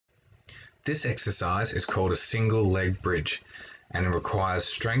This exercise is called a single leg bridge and it requires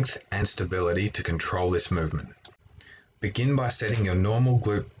strength and stability to control this movement. Begin by setting your normal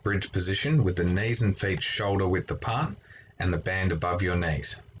glute bridge position with the knees and feet shoulder width apart and the band above your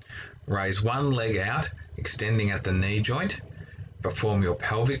knees. Raise one leg out, extending at the knee joint. Perform your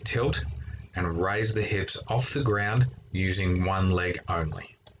pelvic tilt and raise the hips off the ground using one leg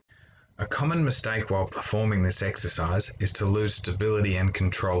only. A common mistake while performing this exercise is to lose stability and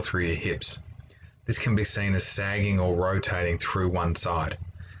control through your hips. This can be seen as sagging or rotating through one side.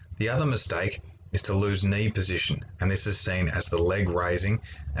 The other mistake is to lose knee position, and this is seen as the leg raising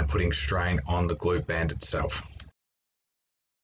and putting strain on the glute band itself.